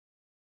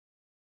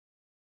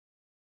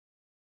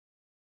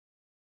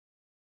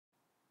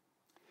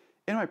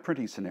In my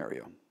printing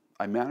scenario,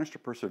 I managed to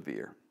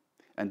persevere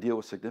and deal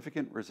with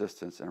significant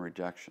resistance and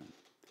rejection.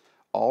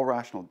 All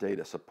rational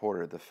data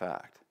supported the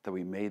fact that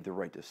we made the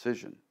right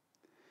decision,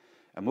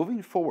 and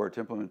moving forward to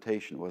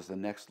implementation was the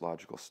next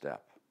logical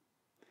step.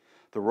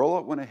 The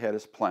rollout went ahead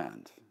as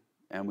planned,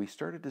 and we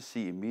started to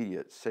see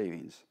immediate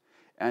savings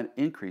and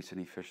increase in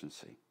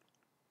efficiency.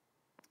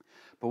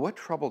 But what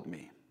troubled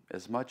me,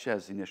 as much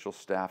as the initial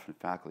staff and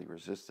faculty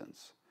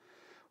resistance,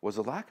 was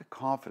a lack of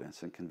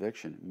confidence and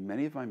conviction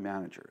many of my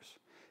managers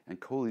and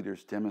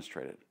co-leaders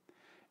demonstrated,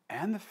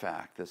 and the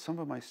fact that some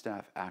of my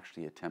staff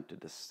actually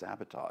attempted to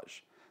sabotage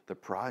the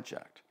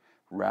project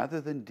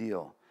rather than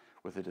deal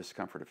with the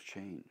discomfort of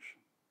change.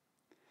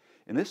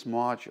 In this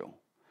module,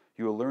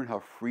 you will learn how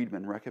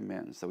Friedman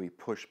recommends that we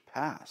push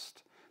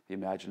past the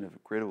imaginative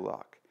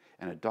gridlock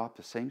and adopt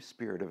the same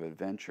spirit of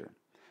adventure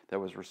that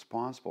was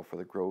responsible for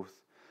the growth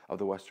of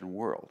the Western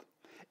world,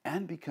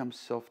 and become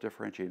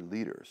self-differentiated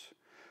leaders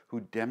who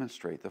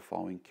demonstrate the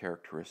following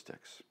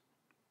characteristics: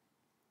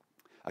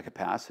 a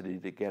capacity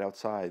to get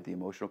outside the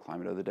emotional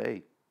climate of the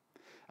day,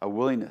 a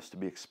willingness to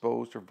be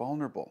exposed or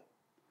vulnerable,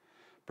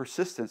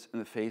 persistence in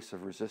the face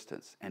of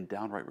resistance and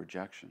downright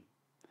rejection,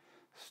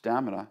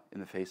 stamina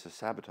in the face of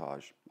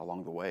sabotage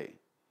along the way,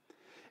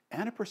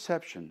 and a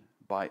perception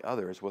by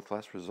others with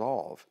less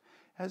resolve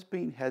as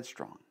being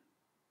headstrong.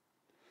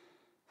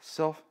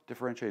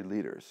 Self-differentiated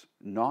leaders'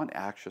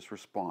 non-anxious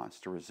response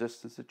to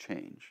resistance to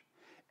change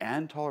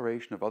and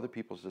toleration of other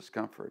people's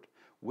discomfort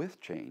with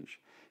change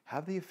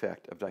have the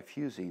effect of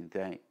diffusing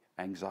the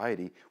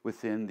anxiety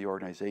within the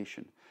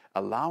organization,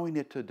 allowing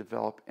it to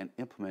develop and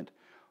implement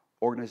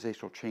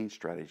organizational change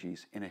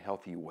strategies in a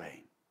healthy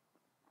way.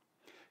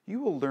 You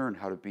will learn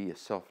how to be a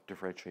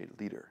self-differentiated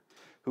leader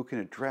who can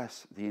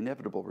address the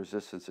inevitable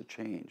resistance to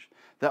change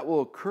that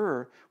will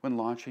occur when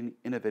launching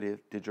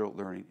innovative digital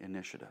learning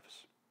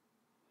initiatives.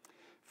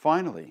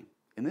 Finally,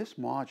 in this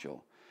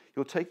module,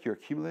 you'll take your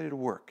accumulated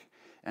work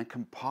and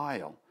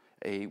compile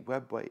a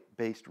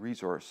web-based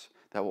resource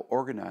that will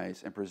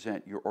organize and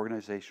present your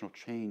organizational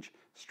change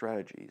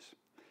strategies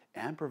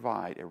and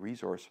provide a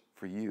resource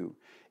for you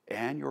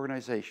and your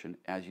organization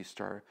as you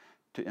start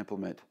to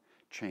implement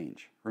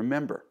change.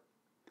 Remember,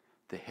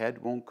 the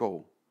head won't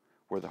go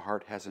where the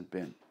heart hasn't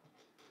been.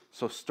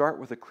 So start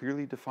with a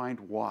clearly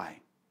defined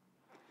why.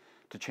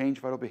 To change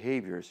vital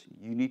behaviors,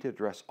 you need to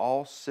address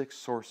all 6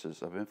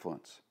 sources of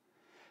influence.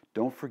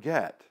 Don't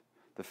forget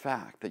the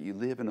fact that you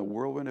live in a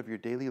whirlwind of your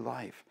daily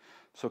life,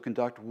 so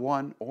conduct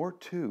 1 or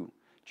 2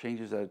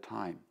 changes at a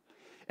time.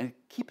 And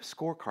keep a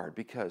scorecard,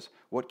 because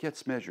what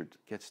gets measured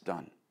gets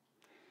done.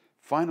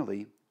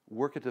 Finally,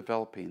 work at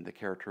developing the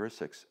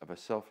characteristics of a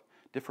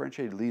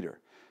self-differentiated leader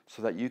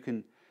so that you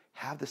can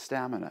have the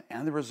stamina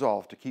and the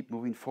resolve to keep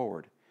moving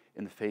forward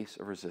in the face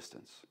of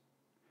resistance.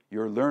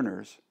 Your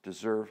learners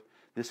deserve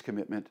this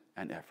commitment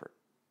and effort.